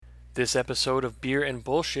This episode of Beer and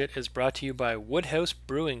Bullshit is brought to you by Woodhouse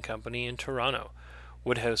Brewing Company in Toronto.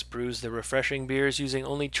 Woodhouse brews the refreshing beers using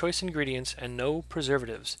only choice ingredients and no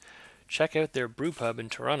preservatives. Check out their brewpub in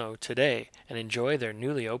Toronto today and enjoy their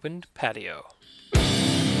newly opened patio.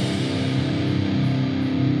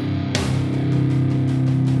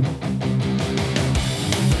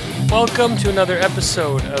 Welcome to another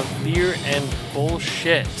episode of Beer and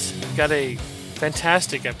Bullshit. We've got a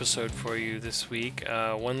fantastic episode for you this week,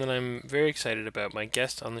 one that I'm very excited about. My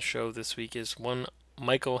guest on the show this week is one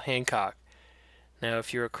Michael Hancock. Now,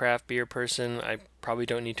 if you're a craft beer person, I probably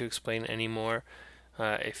don't need to explain anymore.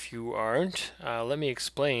 If you aren't, let me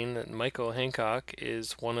explain that Michael Hancock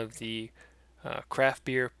is one of the craft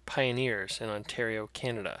beer pioneers in Ontario,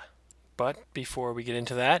 Canada. But before we get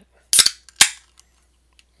into that,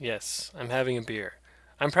 yes, I'm having a beer.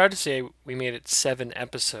 I'm proud to say we made it 7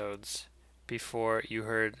 episodes before you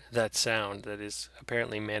heard that sound that is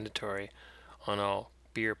apparently mandatory on all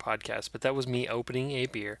beer podcasts. But that was me opening a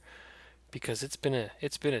beer because it's been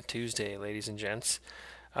a Tuesday, ladies and gents.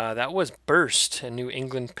 That was Burst, a New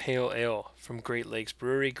England Pale Ale from Great Lakes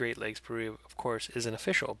Brewery. Great Lakes Brewery, of course, is an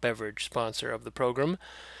official beverage sponsor of the program.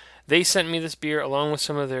 They sent me this beer along with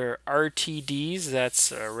some of their RTDs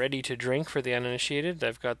that's ready to drink for the uninitiated.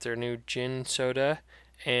 They've got their new gin soda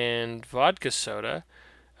and vodka soda,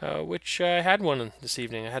 which I had one this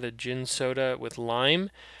evening. I had a gin soda with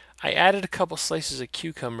lime. I added a couple slices of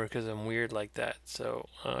cucumber because I'm weird like that. So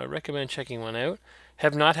I recommend checking one out.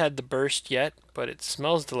 Have not had the burst yet, but it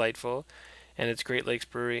smells delightful, and it's Great Lakes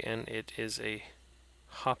Brewery, and it is a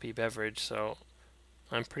hoppy beverage. So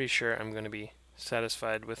I'm pretty sure I'm going to be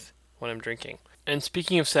satisfied with what I'm drinking. And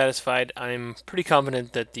speaking of satisfied, I'm pretty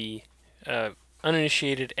confident that the uh,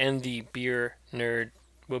 uninitiated and the beer nerd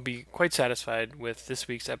will be quite satisfied with this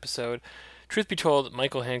week's episode. Truth be told,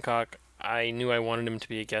 Michael Hancock, I knew I wanted him to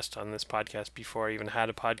be a guest on this podcast before I even had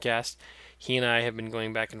a podcast. He and I have been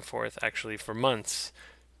going back and forth actually for months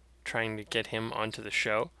trying to get him onto the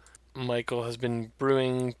show. Michael has been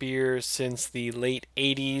brewing beer since the late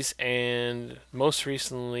 80s and most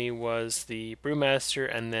recently was the brewmaster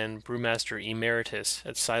and then brewmaster emeritus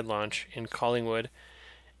at Side Launch in Collingwood.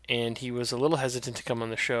 And he was a little hesitant to come on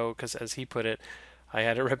the show because, as he put it, I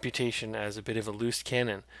had a reputation as a bit of a loose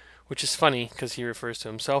cannon, which is funny because he refers to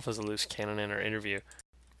himself as a loose cannon in our interview.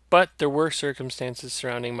 But there were circumstances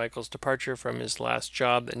surrounding Michael's departure from his last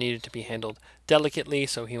job that needed to be handled delicately,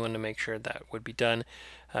 so he wanted to make sure that would be done.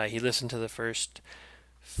 He listened to the first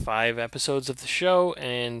 5 episodes of the show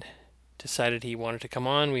and decided he wanted to come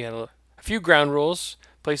on. We had a few ground rules,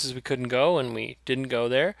 places we couldn't go, and we didn't go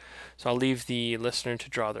there. So I'll leave the listener to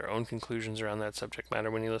draw their own conclusions around that subject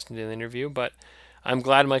matter when you listen to the interview. But I'm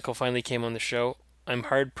glad Michael finally came on the show. I'm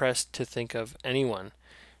hard pressed to think of anyone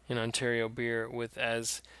in Ontario beer with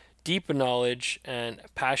as deep a knowledge and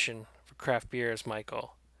passion for craft beer as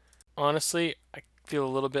Michael. Honestly, I feel a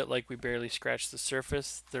little bit like we barely scratched the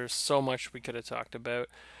surface. There's so much we could have talked about.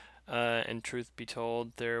 And truth be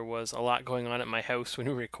told, there was a lot going on at my house when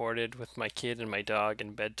we recorded with my kid and my dog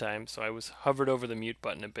and bedtime, so I was hovered over the mute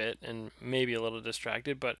button a bit and maybe a little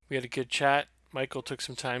distracted, but we had a good chat. Michael took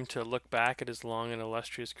some time to look back at his long and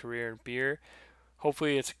illustrious career in beer.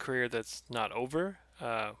 Hopefully, it's a career that's not over,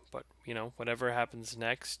 but whatever happens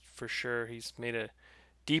next, for sure, he's made a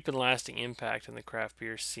deep and lasting impact in the craft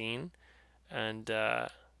beer scene, and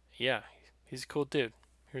yeah, he's a cool dude.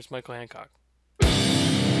 Here's Michael Hancock.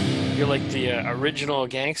 You're like the original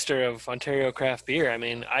gangster of Ontario craft beer. I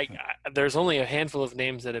mean, there's only a handful of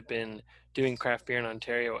names that have been doing craft beer in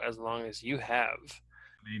Ontario as long as you have.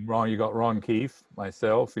 I mean, Ron, you got Ron Keefe,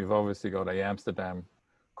 myself. You've obviously got a Amsterdam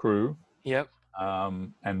crew, Yep,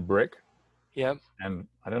 and Brick. yep, And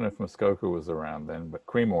I don't know if Muskoka was around then, but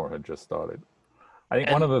Creemore had just started. I think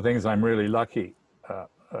one and of the things I'm really lucky uh,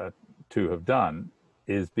 uh, to have done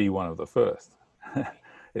is be one of the first.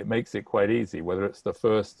 It makes it quite easy, whether it's the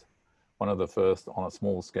first, one of the first on a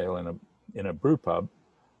small scale in a brew pub,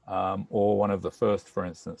 or one of the first, for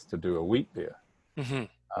instance, to do a wheat beer, hmm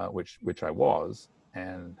which I was,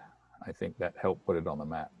 and I think that helped put it on the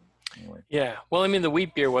map. Anyway, yeah. Well, I mean, the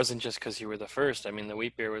wheat beer wasn't just because you were the first. I mean, the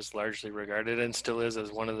wheat beer was largely regarded and still is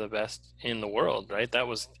as one of the best in the world, right? That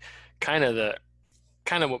was kind of the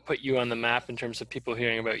kind of what put you on the map in terms of people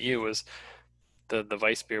hearing about you was the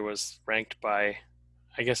Weiss beer was ranked by,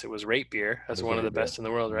 I guess it was Rate Beer it as was one of the right there. best in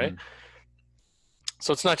the world, right? Mhm.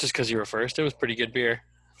 So it's not just because you were first. It was pretty good beer.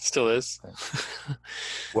 Still is.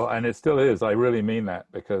 Well, and it still is. I really mean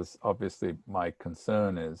that because obviously my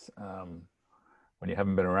concern is when you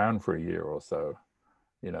haven't been around for a year or so,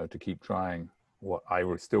 to keep trying what I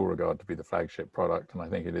would still regard to be the flagship product, and I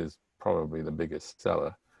think it is probably the biggest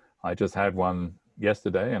seller I just had one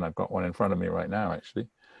yesterday, and I've got one in front of me right now, actually,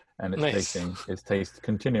 and Nice. it's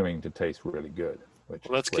continuing to taste really good, which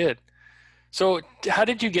Well, is that's great. good. So, how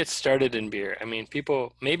did you get started in beer? I mean,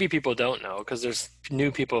 maybe people don't know because there's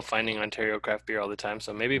new people finding Ontario craft beer all the time.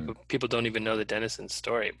 So maybe Mm. people don't even know the Dennison's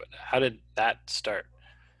story. But how did that start?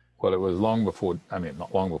 Well, it was long before, I mean,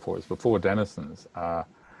 not long before, it's before Denison's.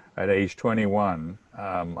 At age 21,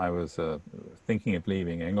 I was thinking of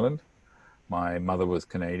leaving England. My mother was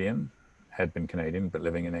Canadian, had been Canadian, but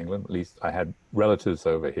living in England. At least I had relatives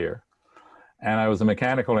over here. And I was a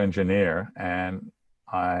mechanical engineer, and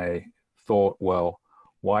I thought, well,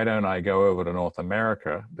 why don't I go over to North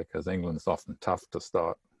America? Because England's often tough to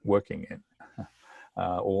start working in,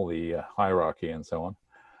 all the hierarchy and so on.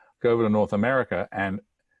 Go over to North America, and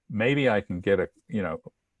maybe I can get a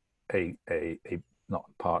not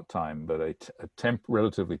part time, but a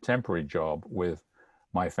relatively temporary job with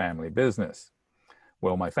my family business.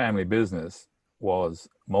 Well, my family business was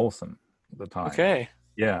Molson at the time. Okay.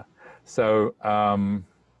 Yeah. So,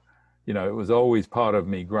 it was always part of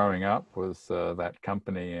me growing up was that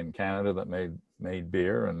company in Canada that made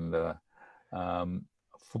beer. And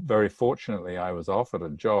very fortunately, I was offered a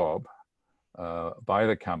job by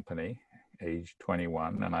the company, age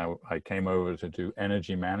 21, and I came over to do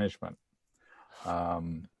energy management.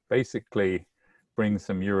 Basically, bring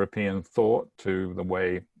some European thought to the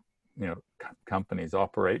way companies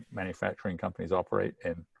operate, manufacturing companies operate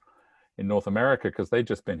in North America, because they'd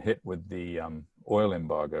just been hit with the oil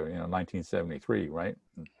embargo, 1973, right?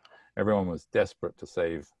 And everyone was desperate to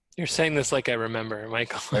save. You're saying this like I remember,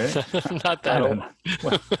 Michael. Right? I'm not I that don't old. know.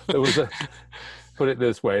 Well, there was put it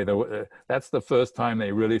this way, that's the first time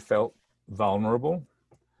they really felt vulnerable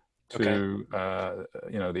Okay. to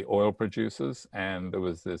the oil producers, and there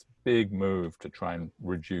was this big move to try and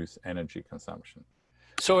reduce energy consumption.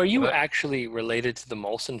 So are So you that, actually related to the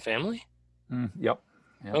Molson family? yep,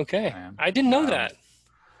 yep, Okay. I am. I didn't know Um, that.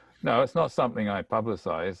 no, it's not something I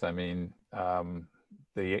publicize. I mean,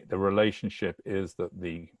 the relationship is that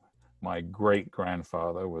my great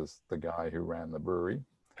grandfather was the guy who ran the brewery,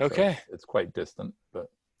 so Okay. it's quite distant, but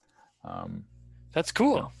um, That's you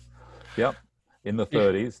cool. know, yep, in the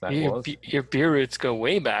Your, 30s that your, was. your beer roots go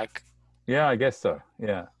way back. Yeah, I guess so.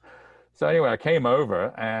 Yeah. So anyway, I came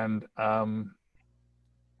over, and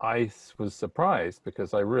was surprised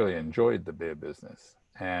because I really enjoyed the beer business,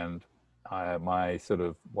 and my sort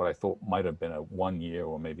of what I thought might have been a 1 year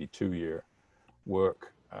or maybe 2 year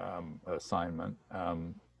work assignment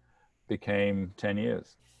became 10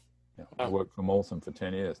 years. I Oh, worked for Molson for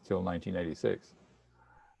 10 years till 1986.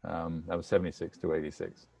 That was 76 to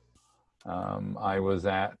 86. I was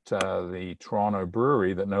at the Toronto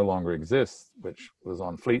Brewery that no longer exists, which was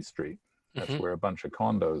on Fleet Street. That's hmm. where a bunch of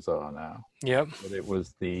condos are now. Yep. But it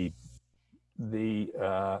was the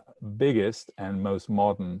biggest and most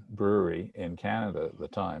modern brewery in Canada at the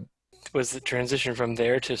time. Was the transition from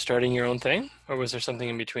there to starting your own thing, or was there something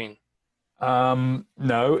in between?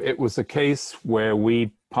 No, it was a case where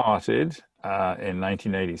we parted in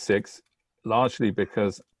 1986, largely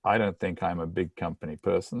because I don't think I'm a big company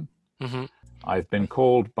person. Hmm. I've been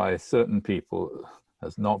called by certain people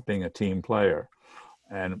as not being a team player.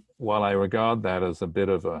 And while I regard that as a bit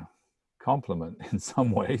of a compliment in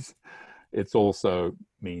some ways, it also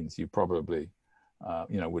means you probably,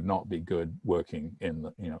 would not be good working in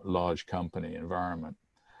the, large company environment.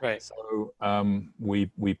 Right. So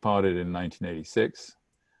we parted in 1986.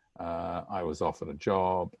 I was offered a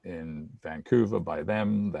job in Vancouver by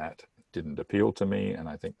them that didn't appeal to me, and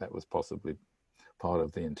I think that was possibly part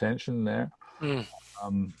of the intention there. Mm.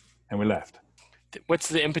 And we left. What's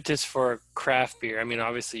the impetus for craft beer? I mean,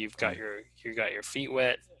 obviously you got your feet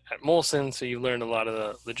wet at Molson, so you learned a lot of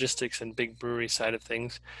the logistics and big brewery side of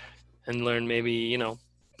things, and learned maybe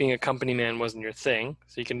being a company man wasn't your thing.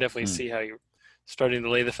 So you can definitely Mm. see how you're starting to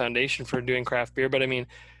lay the foundation for doing craft beer. But I mean,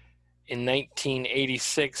 in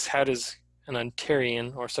 1986, how does an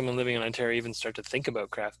Ontarian or someone living in Ontario even start to think about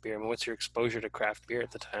craft beer? I mean, what's your exposure to craft beer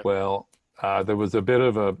at the time? Well, there was a bit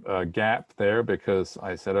of a gap there because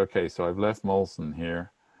I said, okay, so I've left Molson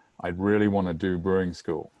here. I'd really want to do brewing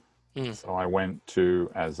school. Mm. So I went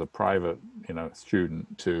as a private,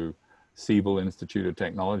 student to Siebel Institute of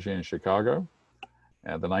Technology in Chicago,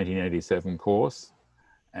 the 1987 course,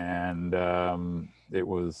 and it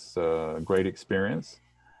was a great experience.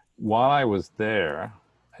 While I was there,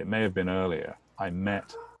 it may have been earlier, I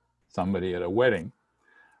met somebody at a wedding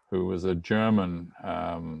who was a German,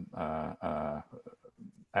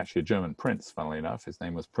 actually a German prince, funnily enough. His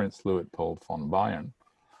name was Prince Luitpold von Bayern.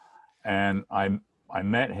 And I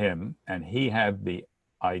met him, and he had the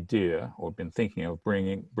idea, or been thinking of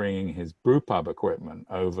bringing his brewpub equipment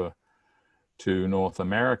over to North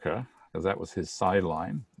America, because that was his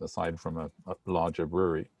sideline, aside from a larger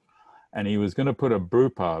brewery. And he was going to put a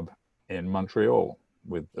brewpub in Montreal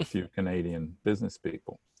with a few Canadian business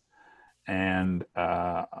people. And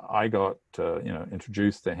I got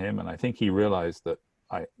introduced to him, and I think he realized that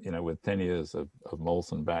with 10 years of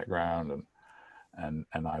Molson background, and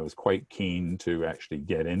I was quite keen to actually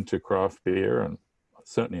get into craft beer, and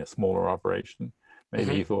certainly a smaller operation.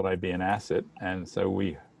 Maybe he thought I'd be an asset, and so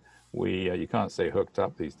we you can't say hooked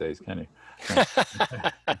up these days, can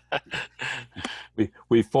you?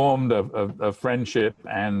 We formed a friendship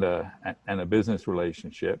and a business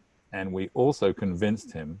relationship, and we also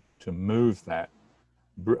convinced him to move that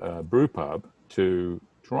brew pub to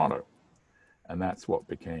Toronto, and that's what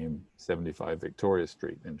became 75 Victoria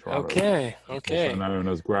Street in Toronto, Okay, also okay. known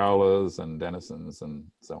as Growlers and Denison's and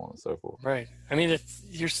so on and so forth. Right. I mean,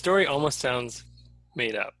 your story almost sounds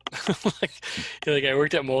made up. Like, you're like, I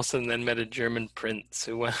worked at Molson and then met a German prince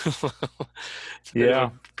who went. It's a bit of a Yeah,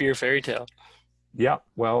 beer fairy tale. yeah.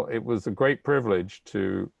 Well, it was a great privilege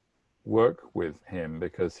to work with him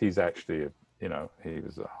because he's actually, he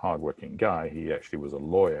was a hardworking guy. He actually was a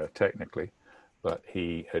lawyer technically, but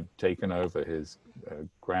he had taken over his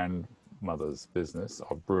grandmother's business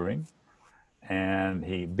of brewing, and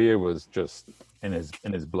beer was just in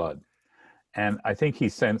his blood. And I think he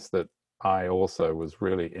sensed that I also was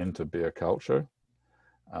really into beer culture.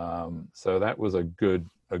 So that was a good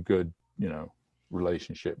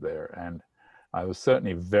relationship there. And I was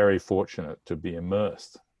certainly very fortunate to be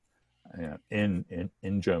immersed in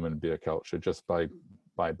German beer culture just by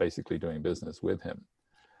basically doing business with him.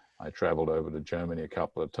 I traveled over to Germany a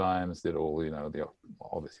couple of times, did all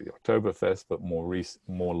obviously the Oktoberfest, but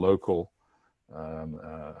more local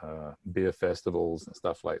beer festivals and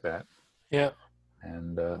stuff like that. Yeah.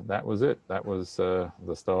 And that was it. That was the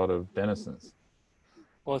start of Denison's.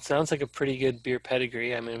 Well, it sounds like a pretty good beer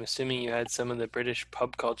pedigree. I mean, I'm assuming you had some of the British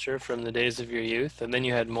pub culture from the days of your youth, and then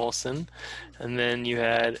you had Molson, and then you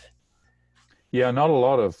had. Yeah, not a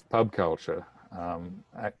lot of pub culture,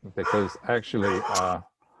 because actually,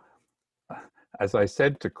 as I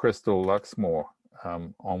said to Crystal Luxmore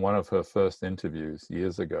on one of her first interviews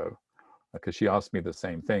years ago, because she asked me the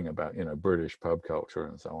same thing about British pub culture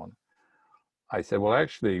and so on. I said, well,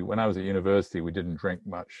 actually, when I was at university, we didn't drink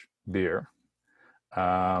much beer.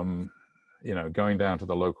 Going down to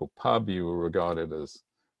the local pub, you were regarded as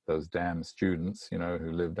those damn students, who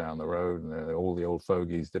lived down the road, and all the old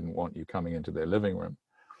fogies didn't want you coming into their living room.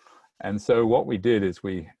 And so what we did is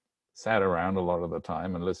we sat around a lot of the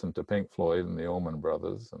time and listened to Pink Floyd and the Allman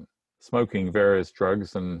Brothers, and smoking various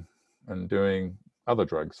drugs and doing other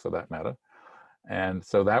drugs for that matter. And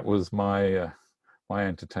so that was my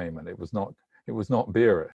entertainment. It was not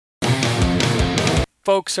beer.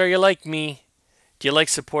 Folks, are you like me? Do you like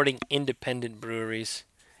supporting independent breweries?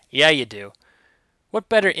 Yeah, you do. What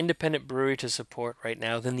better independent brewery to support right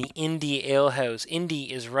now than the Indie Ale House?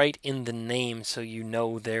 Indie is right in the name, so you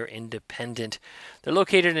know they're independent. They're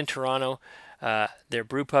located in Toronto. Their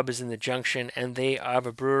brew pub is in the Junction, and they have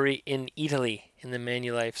a brewery in Italy in the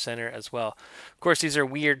Manulife Center as well. Of course, these are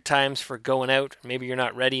weird times for going out. Maybe you're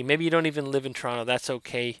not ready. Maybe you don't even live in Toronto. That's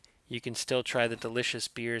okay. You can still try the delicious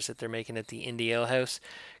beers that they're making at the Indie Ale House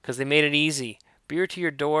because they made it easy. Beer to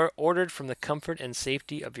your door, ordered from the comfort and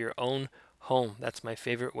safety of your own home. That's my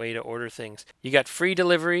favorite way to order things. You got free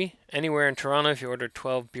delivery anywhere in Toronto if you order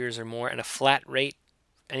 12 beers or more, and a flat rate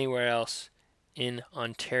anywhere else in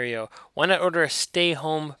Ontario. Why not order a Stay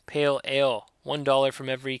Home Pale Ale? $1 from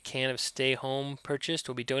every can of Stay Home purchased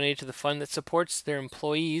will be donated to the fund that supports their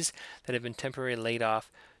employees that have been temporarily laid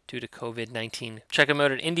off due to COVID-19. Check them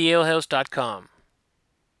out at indiealehouse.com.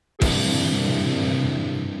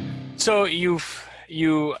 So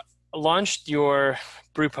you launched your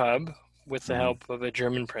brew pub with the Mhm. help of a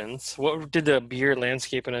German prince. What did the beer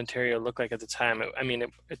landscape in Ontario look like at the time? I mean,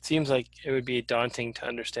 it seems like it would be daunting to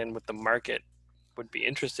understand what the market would be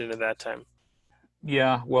interested in at that time.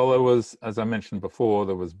 Yeah, well, there was, as I mentioned before,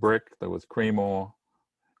 there was Brick, there was Creemore.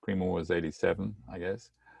 Creemore was 87, I guess.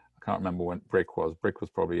 I can't remember when Brick was. Brick was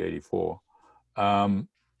probably 84. Um,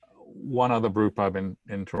 One other brew pub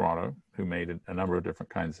in Toronto who made a number of different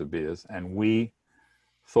kinds of beers, and we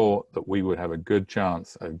thought that we would have a good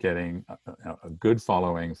chance of getting a good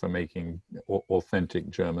following for making authentic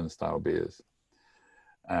German style beers.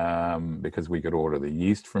 Because we could order the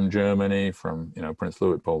yeast from Germany, from Prince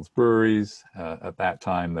Leopold's breweries. At that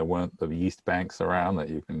time, there weren't the yeast banks around that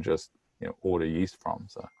you can just order yeast from.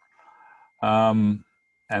 So,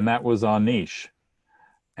 and that was our niche.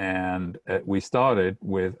 And we started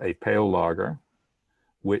with a pale lager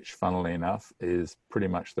which, funnily enough, is pretty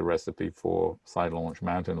much the recipe for side launch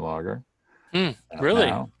mountain lager. Really?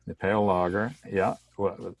 Now, the pale lager, yeah.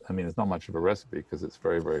 Well, I mean, it's not much of a recipe because it's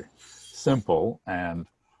very, very simple and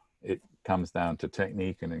it comes down to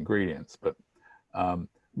technique and ingredients. But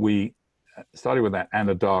we started with that and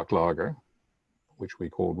a dark lager, which we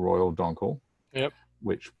called Royal Donkel, Yep.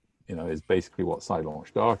 which is basically what side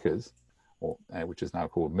launch dark is, or which is now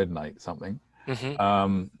called Midnight something.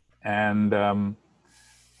 Hmm. And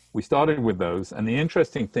we started with those. And the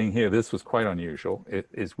interesting thing here, this was quite unusual,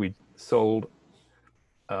 is we sold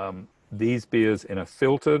these beers in a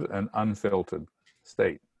filtered and unfiltered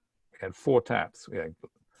state. We had 4 taps. We had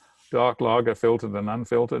dark lager filtered and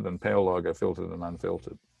unfiltered, and pale lager filtered and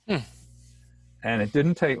unfiltered. Hmm. And it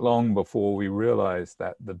didn't take long before we realized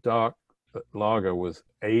that the dark lager was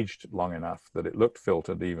aged long enough that it looked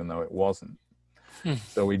filtered even though it wasn't. Hmm.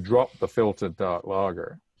 So we dropped the filtered dark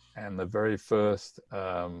lager, and the very first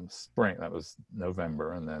spring, that was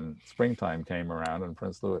November, and then springtime came around, and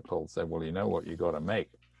Prince Leopold said, well, you know what you got to make?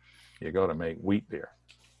 You got to make wheat beer,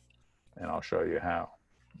 and I'll show you how.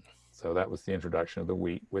 So that was the introduction of the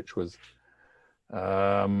wheat, which was,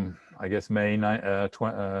 I guess, May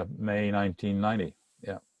 1990.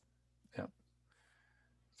 Yeah, yeah.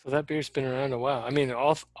 So that beer's been around a while. I mean,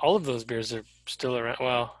 all of those beers are still around.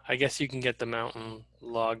 Well, I guess you can get the mountain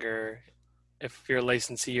lager if you're a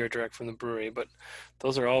licensee or direct from the brewery, but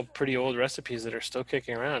those are all pretty old recipes that are still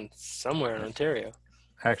kicking around somewhere in Ontario.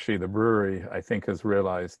 Actually, the brewery, I think, has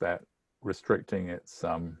realized that restricting its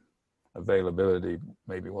availability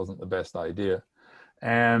maybe wasn't the best idea,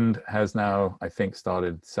 and has now, I think,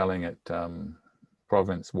 started selling it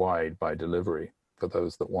province-wide by delivery for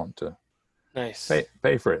those that want to Nice.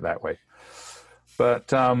 pay for it that way.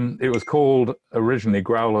 But it was called originally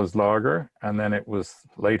Growler's Lager, and then it was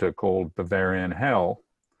later called Bavarian Hell,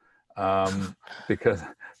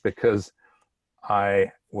 because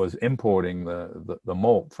I was importing the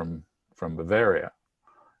malt from Bavaria,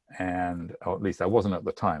 and or at least I wasn't at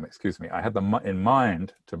the time. Excuse me. I had in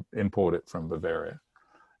mind to import it from Bavaria,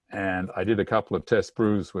 and I did a couple of test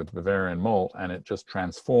brews with Bavarian malt, and it just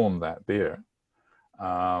transformed that beer.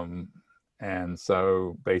 And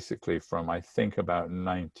so basically from, I think, about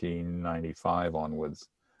 1995 onwards,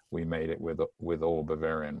 we made it with all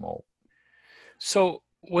Bavarian malt. So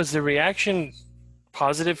was the reaction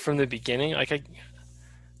positive from the beginning?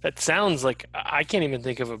 That sounds like I can't even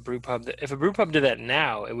think of a brew pub that if a brew pub did that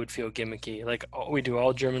now, it would feel gimmicky. Like, oh, we do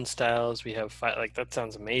all German styles. We have five, like that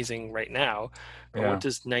sounds amazing right now. But what Yeah,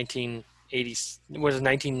 does 1980, what is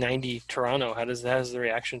 1990 Toronto? How's the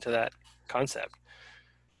reaction to that concept?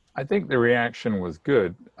 I think the reaction was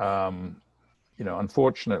good.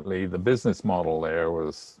 Unfortunately, the business model there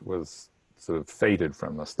was sort of fated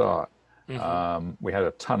from the start. Hmm. We had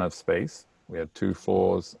a ton of space. We had 2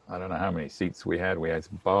 floors. I don't know how many seats we had. We had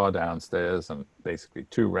a bar downstairs and basically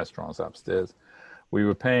 2 restaurants upstairs. We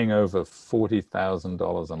were paying over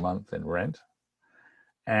 $40,000 a month in rent,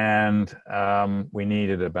 and we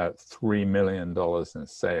needed about $3 million in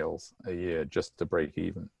sales a year just to break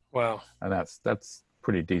even, Wow. and that's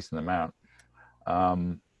pretty decent amount.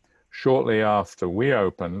 Um, Shortly after we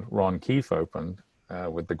opened, Ron Keefe opened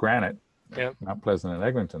with the Granite, Yep. Mount Pleasant and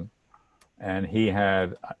Eglinton, and he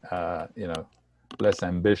had less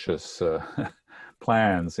ambitious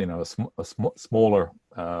plans, smaller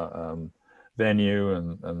venue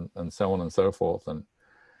and so on and so forth. And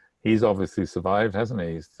he's obviously survived, hasn't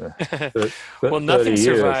he? He's Well, 30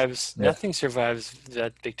 years. Yeah, nothing survives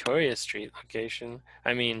that Victoria Street location.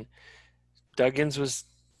 I mean, Duggan's was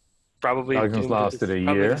probably Douglas doomed to lasted this, a probably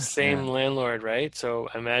the year. Yeah. same landlord, right? So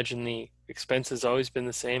I imagine the expense has always been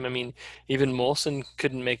the same. I mean, even Molson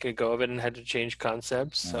couldn't make a go of it and had to change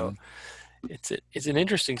concepts. So Mhm. it's an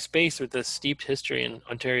interesting space with a steeped history in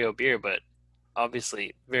Ontario beer, but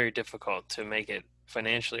obviously very difficult to make it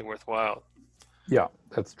financially worthwhile, Yeah,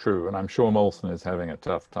 that's true. And I'm sure Molson is having a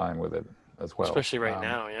tough time with it as well. especially right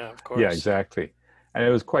now. Yeah, of Yeah, course. exactly. And it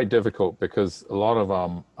was quite difficult because a lot of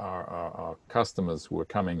our customers were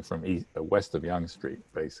coming from west of Yonge Street,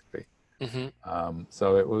 basically. Hmm.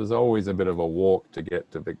 So it was always a bit of a walk to get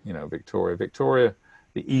to, Victoria. Victoria,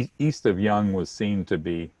 the east of Yonge was seen to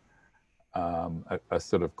be a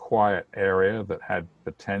sort of quiet area that had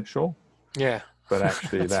potential, Yeah, but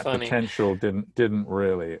actually that's that funny. potential didn't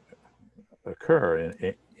really occur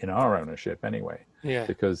in our ownership anyway, Yeah.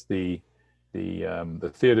 because the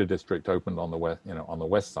theater district opened on the west, on the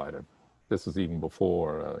west side of. This was even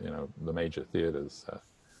before the major theaters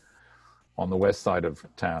on the west side of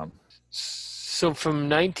town. So from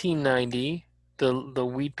 1990, the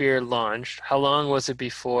wheat beer launched. How long was it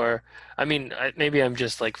before? I mean, maybe I'm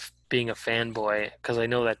just like being a fanboy, because I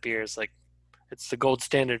know that beer is like it's the gold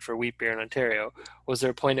standard for wheat beer in Ontario. Was there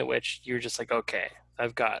a point at which you were just like, okay,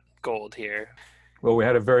 I've got gold here? Well, we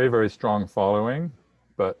had a very, very strong following,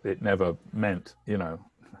 but it never meant,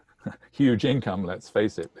 huge income, let's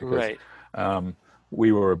face it, because Right, um,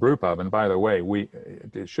 we were a brew pub. And by the way,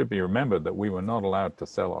 it should be remembered that we were not allowed to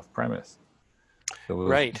sell off premise.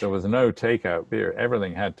 right, There was no takeout beer.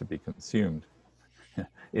 Everything had to be consumed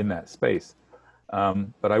in that space.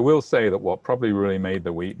 But I will say that what probably really made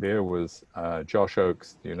the wheat beer was Josh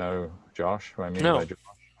Oakes. Do you know Josh? Who I mean no, by Josh?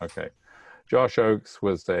 Okay. Josh Oakes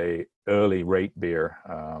was a early rate beer.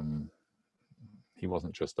 He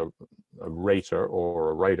wasn't just a rater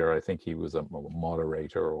or a writer. I think he was a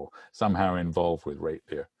moderator or somehow involved with rate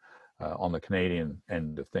beer on the Canadian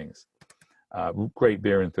end of things. Great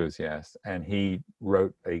beer enthusiast, and he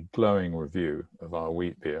wrote a glowing review of our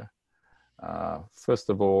wheat beer. First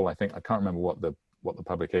of all, I can't remember what the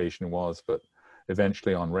publication was, but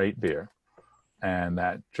eventually on rate beer, and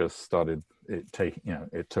that just started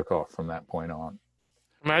it took off from that point on.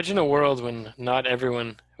 imagine a world when not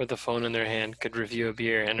everyone with a phone in their hand could review a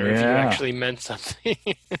beer and a review Yeah, actually meant something.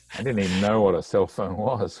 I didn't even know what a cell phone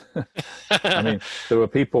was. I mean, there were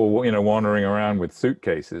people, wandering around with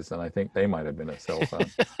suitcases, and I think they might have been a cell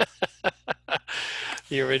phone.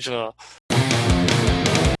 The original.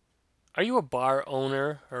 Are you a bar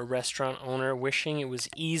owner or a restaurant owner wishing it was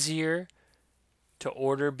easier to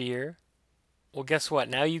order beer? Well, guess what?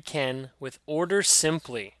 Now you can with Order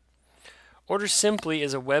Simply. Order Simply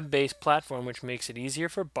is a web based platform which makes it easier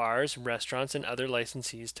for bars, restaurants, and other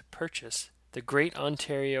licensees to purchase the great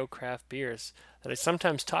Ontario craft beers that I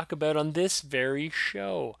sometimes talk about on this very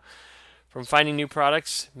show. From finding new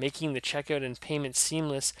products, making the checkout and payment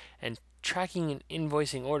seamless, and tracking and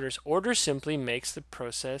invoicing orders, Order Simply makes the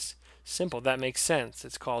process simple. That makes sense.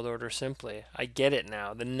 It's called Order Simply. I get it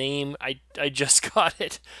now. The name, I just got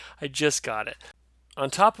it. I just got it. On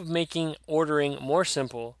top of making ordering more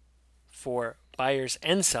simple for buyers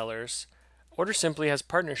and sellers, Order Simply has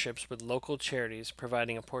partnerships with local charities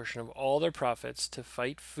providing a portion of all their profits to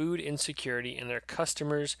fight food insecurity in their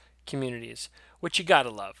customers' communities, which you gotta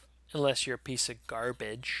love, unless you're a piece of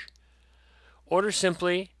garbage. Order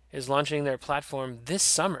Simply is launching their platform this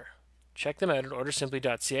summer. Check them out at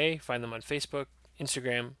ordersimply.ca, find them on Facebook,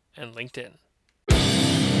 Instagram, and LinkedIn.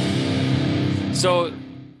 So,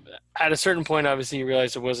 at a certain point, obviously, you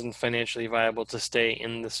realized it wasn't financially viable to stay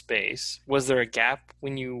in the space. Was there a gap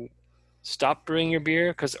when you stopped brewing your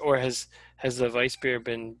beer? Has the Weiss beer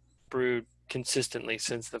been brewed consistently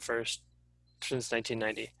since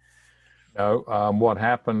 1990? No, what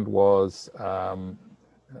happened was,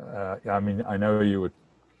 I mean, I know you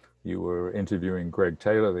were interviewing Greg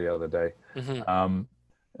Taylor the other day, Hmm. um,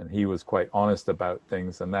 and he was quite honest about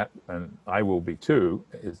things, and I will be too,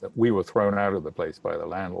 is that we were thrown out of the place by the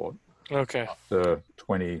landlord Okay, after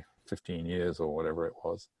 20, 15 years or whatever it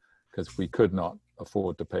was, because we could not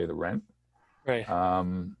afford to pay the rent. right.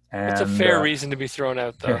 That's a And fair reason to be thrown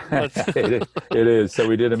out, though. That's it is. So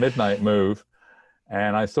we did a midnight move,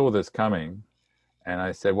 and I saw this coming, and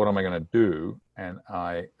I said, "What am I going to do?" And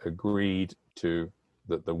I agreed to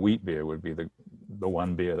that the wheat beer would be the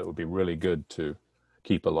one beer that would be really good to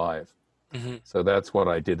keep alive. hmm So that's what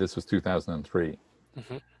I did. This was 2003,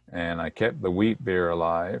 hmm and I kept the wheat beer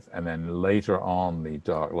alive, and then later on the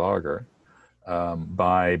dark lager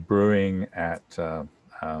by brewing at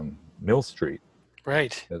Mill Street.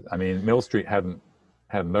 right. I mean, Mill Street hadn't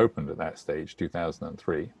opened at that stage,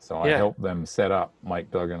 2003. So I Yeah. helped them set up,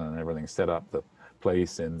 Mike Duggan and everything, set up the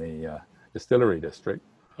place in the distillery district.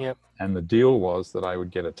 Yep. And the deal was that I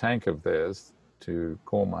would get a tank of theirs to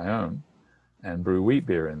call my own and brew wheat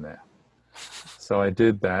beer in there. So I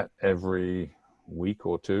did that every week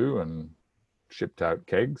or two and shipped out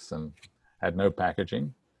kegs and had no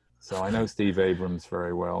packaging. So I know Steve Abrams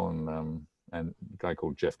very well, and a guy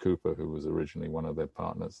called Jeff Cooper, who was originally one of their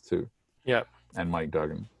partners too, Yep. and Mike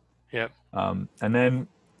Duggan. Yep. And then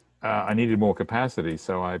I needed more capacity,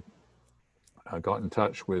 so I got in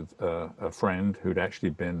touch with a friend who'd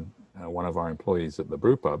actually been one of our employees at the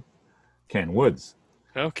brewpub. Ken Woods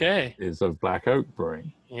Okay. is of Black Oak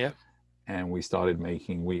Brewing, Yep. and we started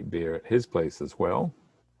making wheat beer at his place as well.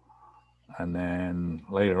 And then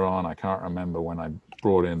later on, I can't remember when I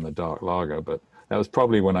brought in the dark lager, but that was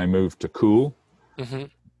probably when I moved to Cool. hmm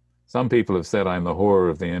Some people have said I'm the horror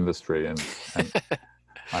of the industry, and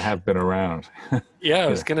I have been around. Yeah, I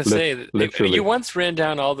was gonna say that you Literally. once ran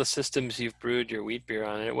down all the systems you've brewed your wheat beer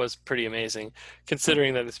on, and it was pretty amazing,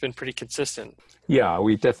 considering that it's been pretty consistent. Yeah,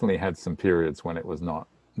 we definitely had some periods when it was not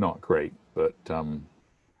great, but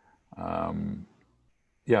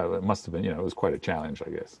yeah, it must have been, it was quite a challenge, I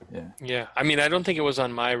guess. Yeah. Yeah. I mean, I don't think it was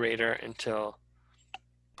on my radar until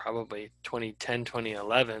probably 2010,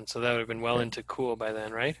 2011. So that would have been well Yeah. into cool by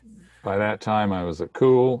then, right? By that time, I was at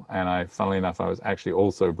Cool, and funnily enough, I was actually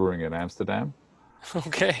also brewing in Amsterdam,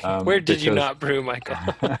 Okay. Where did you because not brew, Michael?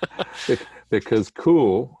 because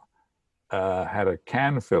Cool had a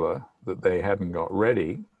can filler that they hadn't got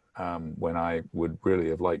ready when I would really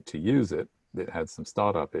have liked to use it. It had some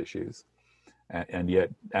startup issues, and yet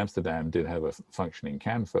Amsterdam did have a functioning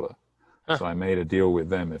can filler. Huh. So I made a deal with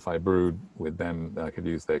them. If I brewed with them, I could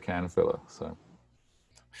use their can filler. So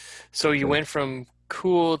So you to, went from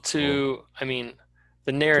cool well, to, I mean,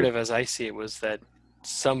 the to narrative as I see it was that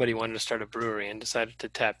somebody wanted to start a brewery and decided to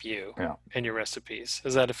tap you yeah, and your recipes.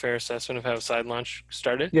 Is that a fair assessment of how Side Launch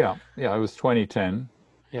started? yeah. It was 2010.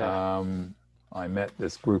 Yeah. Um, I met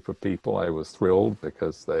this group of people. I was thrilled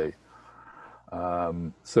because they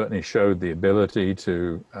certainly showed the ability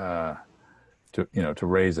to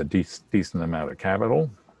raise a decent amount of capital.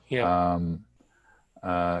 Yeah.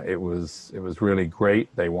 It was really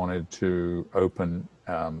great. They wanted to open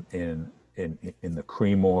in the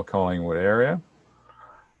Creemore Collingwood area.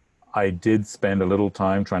 I did spend a little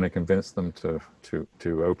time trying to convince them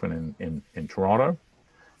to open in Toronto,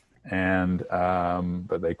 and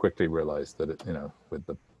but they quickly realized that with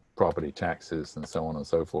the property taxes and so on and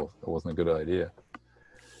so forth, it wasn't a good idea.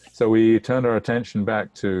 So we turned our attention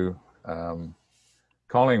back to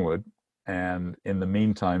Collingwood, and in the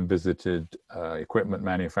meantime visited equipment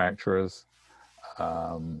manufacturers,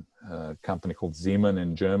 a company called Zeman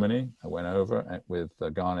in Germany. I went over with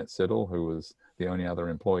Garnet Siddle, who was the only other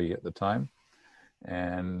employee at the time,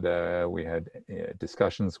 and we had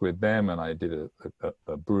discussions with them, and I did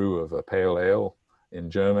a brew of a pale ale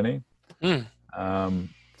in Germany Mm.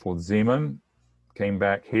 for Zeman. Came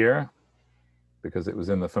back here because it was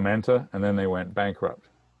in the fermenter, and then they went bankrupt.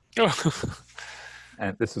 Oh.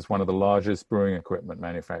 And this is one of the largest brewing equipment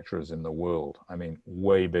manufacturers in the world. I mean,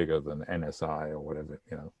 way bigger than NSI or whatever,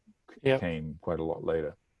 Yep. came quite a lot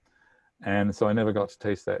later. And so I never got to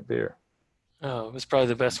taste that beer. Oh, it was probably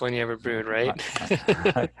the best one you ever brewed, I,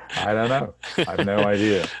 right? I don't know. I've no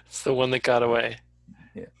idea. It's the one that got away.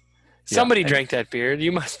 Yeah. Yeah. Somebody And drank that beer.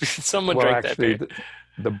 You must be, someone well, drank that actually, beer.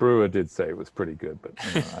 the brewer did say it was pretty good, but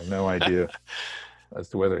I have no idea as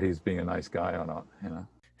to whether he's being a nice guy or not.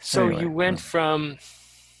 So you Anyway, went from,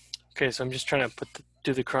 okay, so I'm just trying to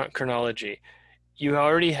do the chronology. You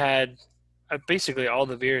already had basically all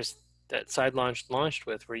the beers that Side launched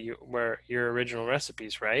with were your original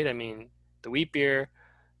recipes, right? I mean, the wheat beer,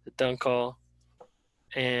 the Dunkel,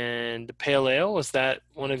 and the pale ale. Was that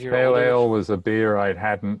one of your pale older? ale was a beer I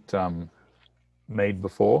hadn't made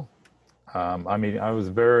before. I mean, I was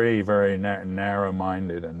very, very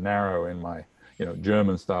narrow-minded and narrow in my,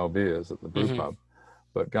 German-style beers at the Hmm. brewpub.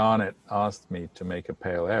 But Garnet asked me to make a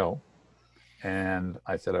pale ale, and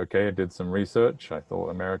I said, okay. I did some research. I thought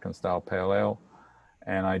American-style pale ale,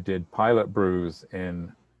 and I did pilot brews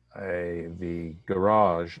in the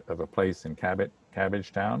garage of a place in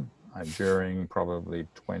Cabbagetown during probably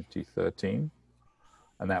 2013,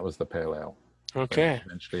 and that was the pale ale when it Okay.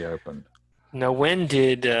 eventually opened. Now, when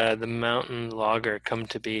did the Mountain Lager come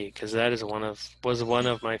to be? Because that is was one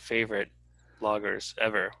of my favorite lagers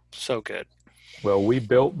ever. So good. Well, we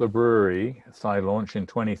built the brewery, side launch in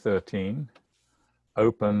 2013,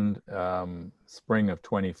 opened spring of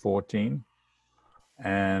 2014,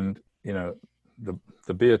 and the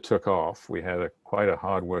the beer took off. We had quite a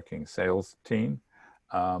hardworking sales team,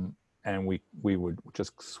 and we were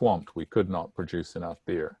just swamped. We could not produce enough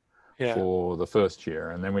beer Yeah. for the first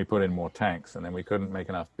year, and then we put in more tanks, and then we couldn't make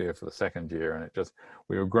enough beer for the second year, and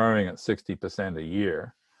we were growing at 60% a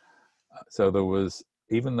year. So there was,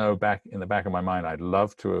 even though back in the back of my mind, I'd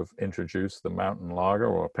love to have introduced the mountain lager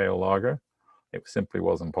or a pale lager, it simply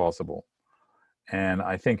wasn't possible. And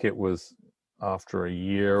I think it was after a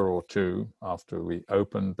year or two after we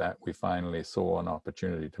opened that we finally saw an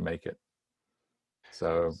opportunity to make it.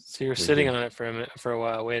 So So you were we sitting did on it for a minute, for a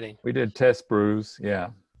while waiting. we did test brews, yeah,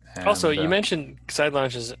 Also, and you mentioned Side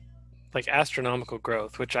Launch's like astronomical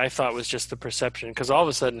growth, which I thought was just the perception, because all of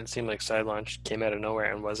a sudden it seemed like Side Launch came out of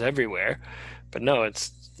nowhere and was everywhere. But no,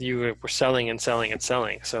 it's you were selling and selling and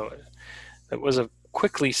selling. So it was a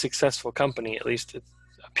quickly successful company, at least it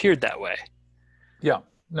appeared that way. yeah,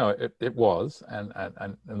 no, it was, and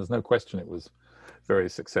there's no question it was very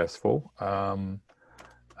successful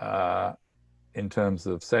uh, in terms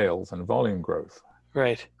of sales and volume growth.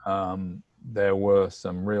 Right. There were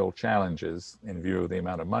some real challenges in view of the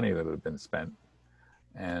amount of money that had been spent,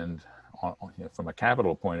 and from a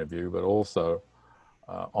capital point of view, but also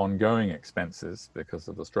ongoing expenses because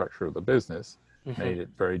of the structure of the business. Hmm. made it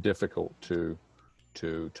very difficult to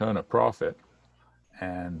turn a profit.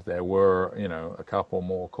 And there were, a couple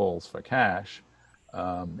more calls for cash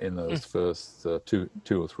in those first two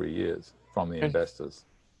or 3 years from the Good. investors,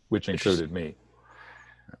 which Interesting. included me.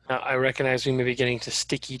 Now, I recognize we may be getting to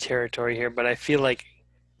sticky territory here, but I feel like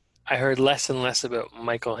I heard less and less about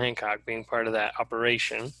Michael Hancock being part of that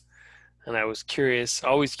operation, and I was curious,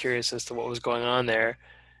 always curious as to what was going on there,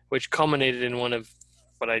 which culminated in one of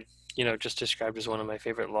what I, just described as one of my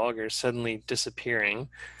favorite loggers suddenly disappearing.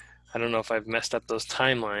 I don't know if I've messed up those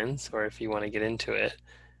timelines or if you want to get into it,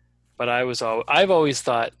 but I've always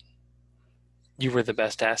thought you were the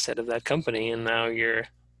best asset of that company, and now you're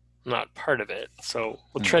not part of it. So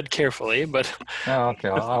we'll Hmm. tread carefully, but Oh, okay,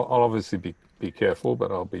 I'll obviously be careful,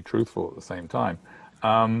 but I'll be truthful at the same time.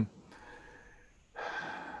 Um,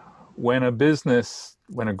 when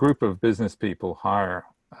a group of business people hire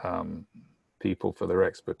um, people for their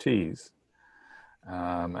expertise,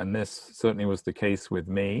 and this certainly was the case with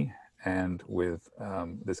me and with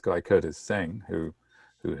this guy Curtis Singh, who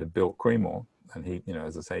had built Creemore, and he,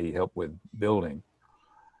 as I say, he helped with building.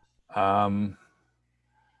 Um,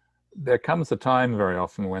 there comes a time very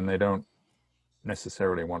often when they don't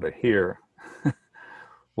necessarily want to hear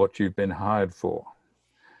what you've been hired for,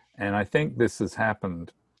 and I think this has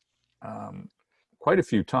happened um, quite a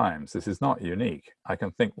few times. This is not unique. I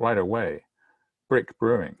can think right away: Brick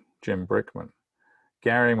Brewing, Jim Brickman,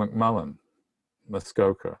 Gary McMullen,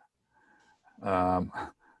 Muskoka, um,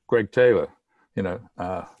 Greg Taylor, you know,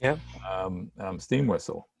 uh, yeah, Steam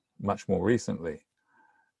Whistle, much more recently.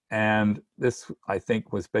 And this, I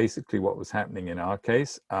think, was basically what was happening in our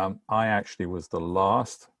case. I actually was the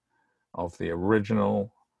last of the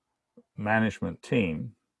original management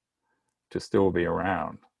team to still be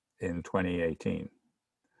around in 2018.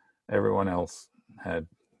 Everyone else had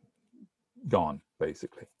gone,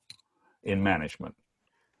 basically, in management.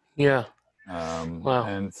 yeah. Wow.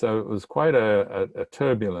 And so it was quite a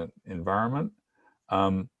turbulent environment.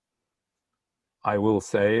 Um, I will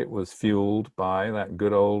say it was fueled by that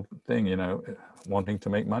good old thing, wanting to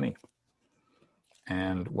make money.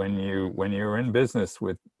 And when you're in business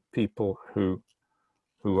with people who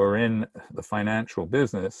are in the financial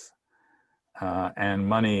business and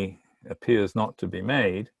money appears not to be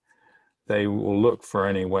made, they will look for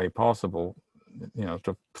any way possible,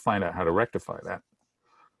 to find out how to rectify that,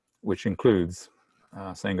 which includes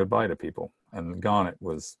saying goodbye to people. And Garnett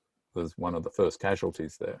was one of the first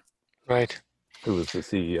casualties there, Right. who was the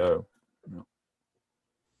CEO.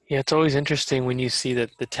 Yeah, it's always interesting when you see that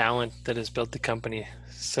the talent that has built the company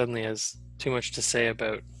suddenly has too much to say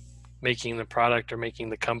about making the product or making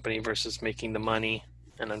the company versus making the money,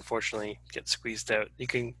 and unfortunately get squeezed out.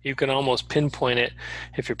 You can almost pinpoint it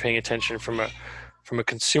if you're paying attention from a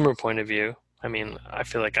consumer point of view. I mean, I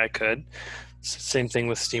feel like I could. Same thing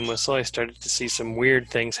with Steam Whistle. I started to see some weird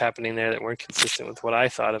things happening there that weren't consistent with what I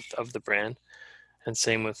thought of the brand, and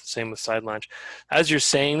same with Side Launch. As you're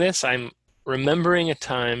saying this, I'm remembering a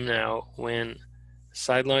time now when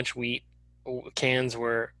Side Launch wheat cans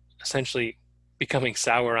were essentially becoming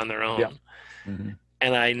sour on their Yeah. own, Mm-hmm.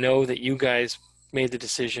 and I know that you guys made the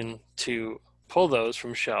decision to pull those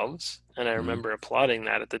from shelves, and I Mm-hmm. remember applauding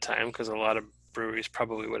that at the time because a lot of breweries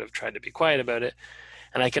probably would have tried to be quiet about it.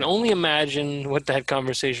 And I can Yeah. only imagine what that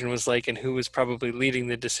conversation was like and who was probably leading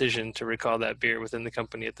the decision to recall that beer within the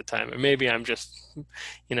company at the time. Or maybe I'm just,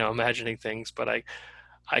 imagining things, but I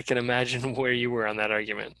can imagine where you were on that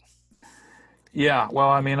argument. Yeah. Well,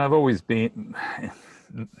 I mean, I've always been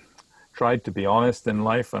tried to be honest in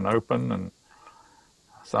life and open, and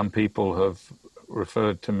some people have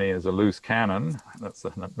referred to me as a loose cannon. That's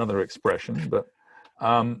another expression, but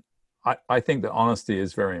um, I think that honesty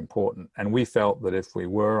is very important. And we felt that if we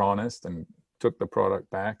were honest and took the product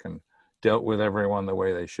back and dealt with everyone the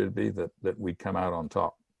way they should be, that we'd come out on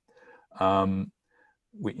top. Um,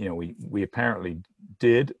 we apparently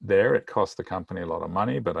did there. It cost the company a lot of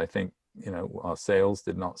money, but I think our sales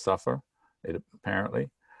did not suffer. It apparently.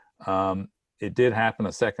 Um, it did happen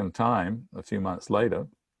a second time a few months later.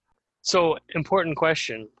 So, important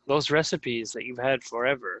question. Those recipes that you've had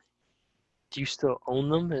forever, do you still own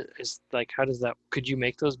them? Is like, how does that, could you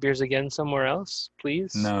make those beers again somewhere else,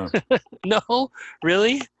 please? No, No?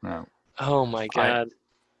 Really? no. Oh my I God.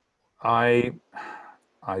 I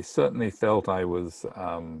I certainly felt I was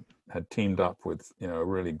had teamed up with a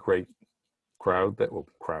really great crowd that well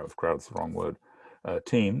crowd's the wrong word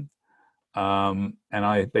team, and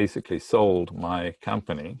I basically sold my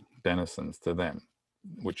company Denison's to them,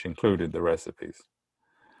 which included the recipes.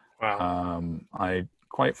 Wow. I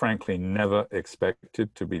quite frankly never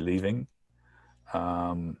expected to be leaving.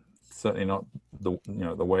 Um, certainly not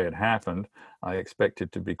the way it happened. I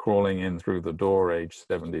expected to be crawling in through the door age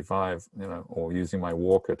 75, or using my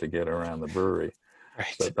walker to get around the brewery.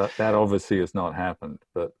 Right. But that obviously has not happened.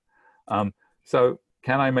 But so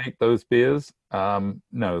can I make those beers?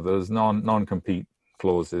 No, there's non-compete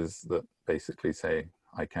clauses that basically say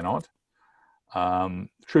I cannot.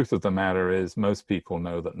 Truth of the matter is, most people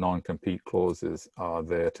know that non-compete clauses are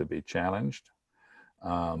there to be challenged,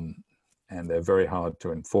 and they're very hard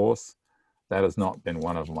to enforce. That has not been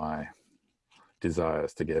one of my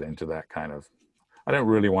desires to get into that kind of. I don't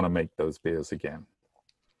really want to make those beers again.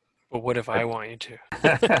 But what if I want you to?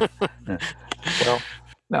 Well,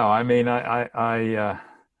 no, I mean, I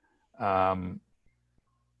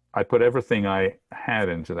put everything I had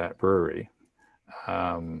into that brewery.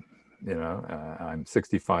 I'm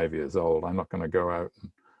 65 years old. I'm not going to go out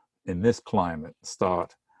in this climate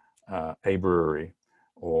start a brewery,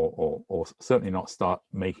 or certainly not start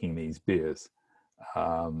making these beers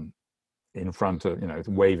in front of,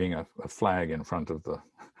 waving a flag in front of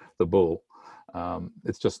the bull.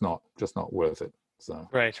 It's just not worth it. So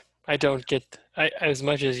Right. I don't get as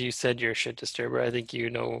much as you said you're a shit disturber. I think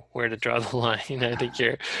you know where to draw the line. I think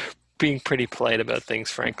you're being pretty polite about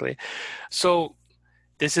things, frankly. So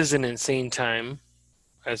this is an insane time,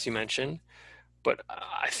 as you mentioned, but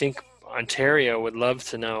I think Ontario would love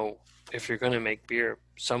to know if you're going to make beer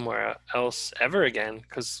somewhere else ever again,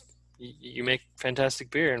 because you make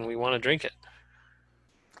fantastic beer and we want to drink it.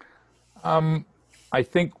 I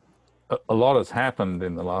think a lot has happened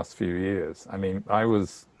in the last few years. I mean, I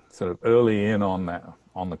was sort of early in on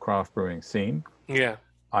the craft brewing scene. Yeah.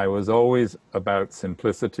 I was always about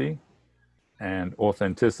simplicity and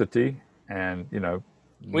authenticity, and We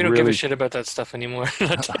don't give a really. shit about that stuff anymore.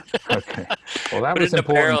 Okay, well, that Put it was in a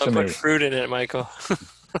barrel important to and put me. fruit in it, Michael.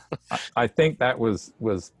 I think that was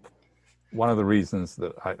one of the reasons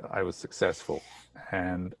that I was successful,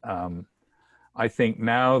 and I think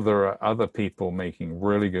now there are other people making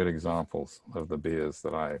really good examples of the beers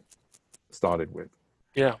that I started with.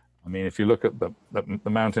 Yeah. I mean, if you look at the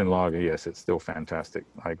Mountain Lager, yes, it's still fantastic.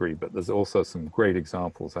 I agree, but there's also some great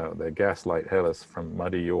examples out there. Gaslight Helles from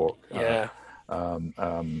Muddy York. Yeah.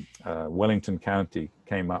 Wellington County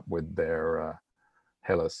came up with their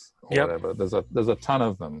Helles or Yep. whatever. There's a ton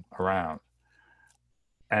of them around,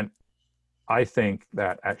 and I think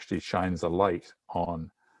that actually shines a light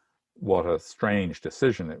on what a strange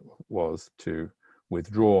decision it was to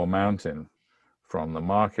withdraw Mountain from the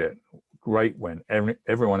market right when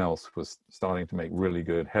everyone else was starting to make really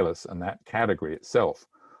good Helles, and that category itself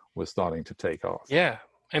was starting to take off. Yeah.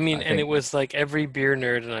 I mean, I and it think, was like every beer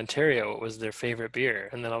nerd in Ontario, it was their favorite beer.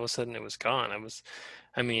 And then all of a sudden it was gone.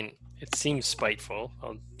 I mean, it seems spiteful.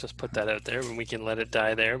 I'll just put that out there and we can let it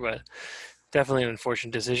die there, but definitely an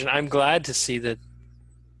unfortunate decision. I'm glad to see that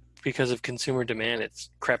because of consumer demand,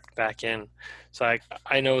 it's crept back in. So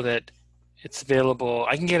I know that it's available.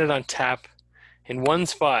 I can get it on tap in one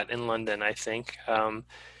spot in London, I think,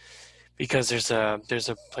 because there's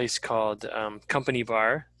a place called Company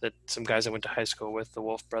Bar that some guys I went to high school with, the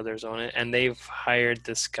Wolf brothers, own it, and they've hired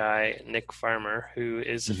this guy Nick Farmer, who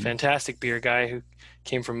is a fantastic beer guy who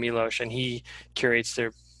came from Milos, and he curates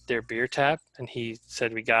their beer tap, and he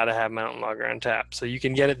said we gotta have Mountain Lager on tap, so you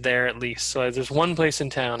can get it there at least. So there's one place in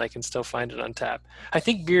town I can still find it on tap. I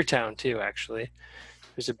think Beer Town too, actually.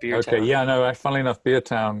 There's a Beer okay, Town. yeah, no, funnily enough,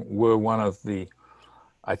 Beertown were one of the,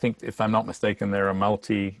 I think, if I'm not mistaken, they're a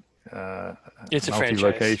It's a franchise.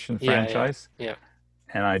 multi-location franchise. Yeah.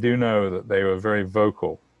 And I do know that they were very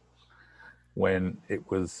vocal when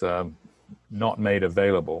it was not made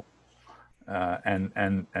available, and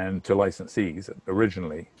to licensees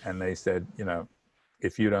originally. And they said,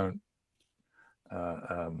 if you don't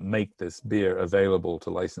make this beer available to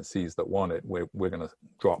licensees that want it, we're going to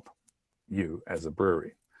drop you as a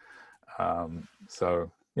brewery.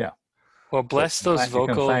 So yeah. Well, bless those You can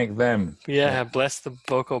vocal. thank them. Yeah, bless the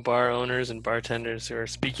vocal bar owners and bartenders who are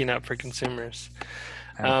speaking up for consumers.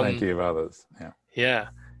 And plenty of others. Yeah.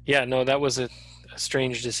 Yeah. No, that was a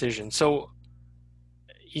strange decision. So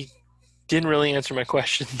you didn't really answer my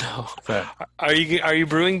question, though. So, Are you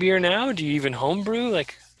brewing beer now? Do you even home brew?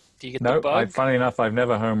 Like, do you get the no, bug? funny enough, I've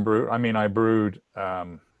never home brewed. I mean, I brewed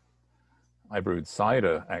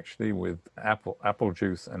cider actually with apple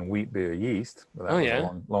juice and wheat beer yeast. But that was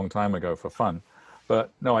a long time ago for fun.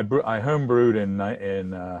 But no, I home brewed in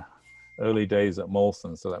early days at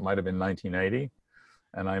Molson, so that might have been 1980,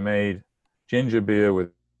 and I made ginger beer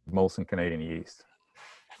with Molson Canadian yeast,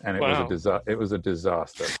 and it was a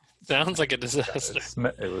disaster. Sounds like a disaster.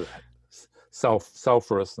 It was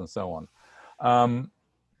sulfurous and so on.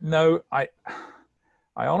 No, I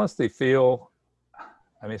honestly feel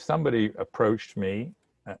I mean, if somebody approached me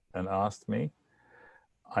and asked me,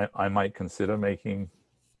 I might consider making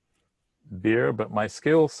beer, but my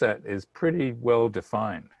skill set is pretty well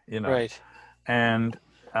defined, you know. Right. And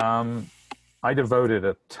I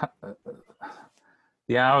devoted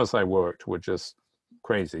the hours I worked were just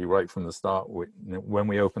crazy right from the start when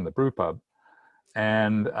we opened the brew pub.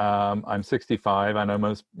 And I'm 65. I know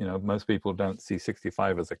most people don't see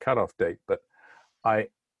 65 as a cutoff date, but I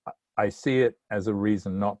I see it as a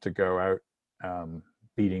reason not to go out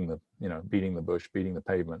beating the bush, beating the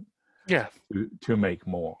pavement Yeah. to make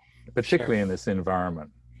more, Sure. particularly in this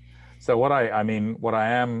environment. So what I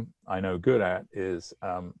know good at is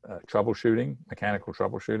troubleshooting, mechanical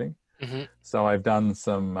troubleshooting. Hmm. So I've done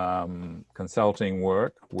some consulting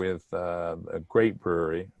work with a great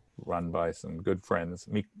brewery run by some good friends,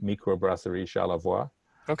 Microbrasserie Charlevoix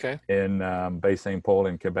Okay. in Bay St. Paul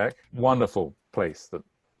in Quebec. Wonderful place that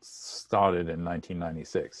started in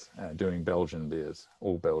 1996 doing Belgian beers,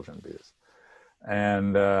 all Belgian beers.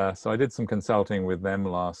 And so I did some consulting with them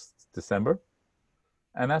last December.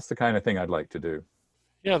 And that's the kind of thing I'd like to do.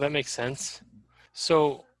 Yeah, that makes sense.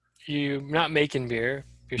 So you're not making beer,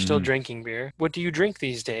 you're still Mm-hmm. drinking beer. What do you drink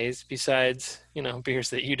these days besides, beers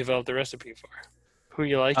that you developed the recipe for? Who are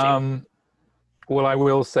you liking? Um, well, I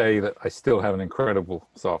will say that I still have an incredible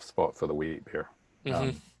soft spot for the wheat beer. Hmm.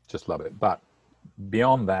 Just love it. But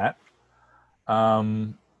beyond that,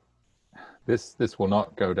 um, this will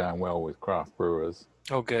not go down well with craft brewers.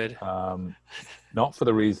 Oh, good. Um, Not for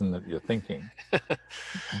the reason that you're thinking,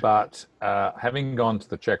 but having gone to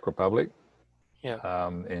the Czech Republic Yeah.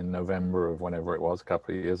 in November of whenever it was, a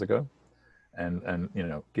couple of years ago, and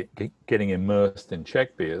getting immersed in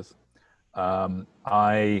Czech beers,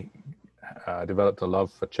 I developed a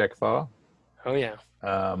love for Czech Var Oh, yeah.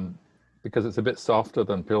 because it's a bit softer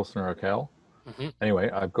than Pilsner Urquell. Hmm. Anyway,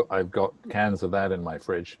 I've got cans of that in my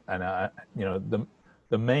fridge, and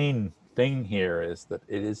the main thing here is that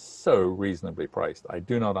it is so reasonably priced. I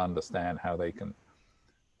do not understand how they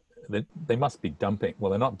must be dumping. Well,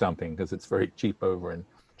 they're not dumping because it's very cheap over in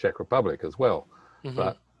Czech Republic as well. Hmm.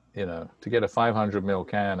 But to get a 500 ml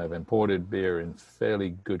can of imported beer in fairly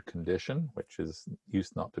good condition, which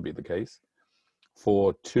used not to be the case,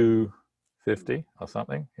 for 250 or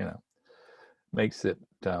something, makes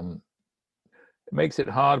it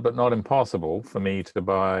hard but not impossible for me to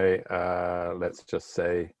buy. Let's just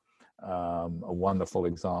say a wonderful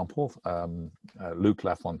example: Luc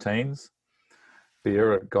Lafontaine's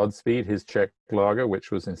beer at Godspeed, his Czech lager,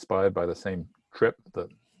 which was inspired by the same trip that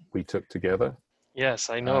we took together. Yes,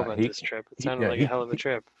 I know Uh, about he, this trip. It he, sounded yeah, like a hell of a he,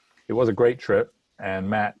 trip. it was a great trip, and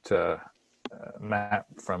Matt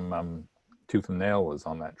from Tooth and Nail was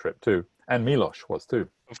on that trip too, and Milos was too.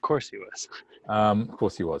 Of course he was. Of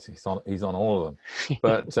course he was. He's on all of them,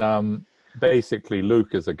 but basically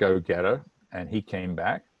Luke is a go-getter, and he came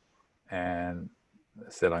back and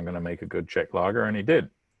said, "I'm going to make a good Czech lager," and he did.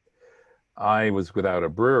 I was without a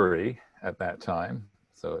brewery at that time,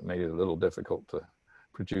 so it made it a little difficult to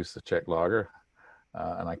produce the Czech lager,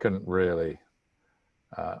 and I couldn't really.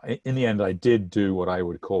 In the end, I did do what I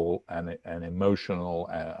would call an emotional,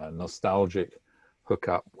 nostalgic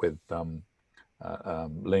hookup with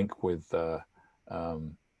link with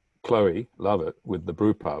Chloe Lovett with the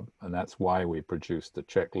brewpub, and that's why we produced the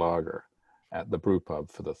Czech lager at the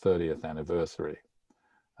brewpub for the 30th anniversary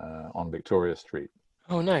on Victoria Street.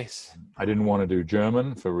 Oh, nice. I didn't want to do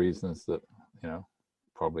German for reasons that,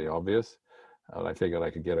 probably obvious. I figured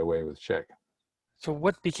I could get away with Czech. So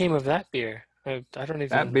what became of that beer? I don't That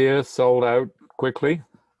even. beer sold out quickly.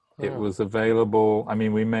 It Oh, was available. I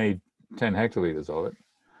mean, we made 10 hectoliters of it.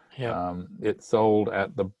 yeah. It sold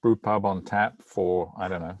at the brew pub on tap for, I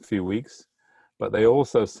don't know, a few weeks. But they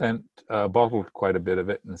also bottled quite a bit of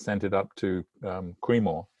it and sent it up to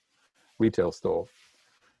Creemore retail store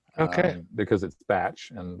Okay. because it's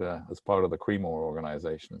batch and as part of the Creemore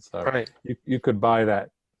organization. So Right. you could buy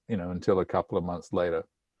that, until a couple of months later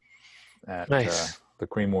at Nice. the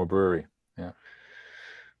Creemore Brewery. Yeah.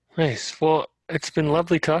 Nice. Well, it's been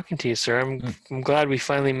lovely talking to you, sir. I'm Mm. I'm glad we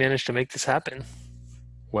finally managed to make this happen.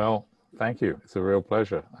 Well, thank you. It's a real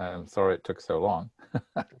pleasure. I'm sorry it took so long.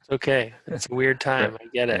 It's okay. It's a weird But time. I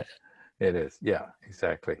get yeah, it. it is. Yeah,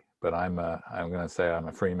 exactly. But I'm going to say I'm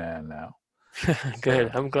a free man now.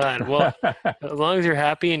 Good. So I'm glad. Well, as long as you're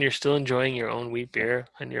happy and you're still enjoying your own wheat beer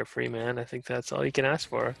and you're a free man, I think that's all you can ask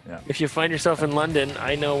for. yeah. If you find yourself in London,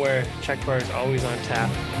 I know where Czech Bar is always on tap.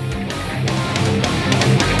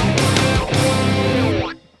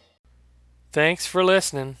 Thanks for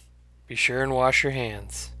listening. Be sure and wash your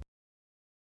hands.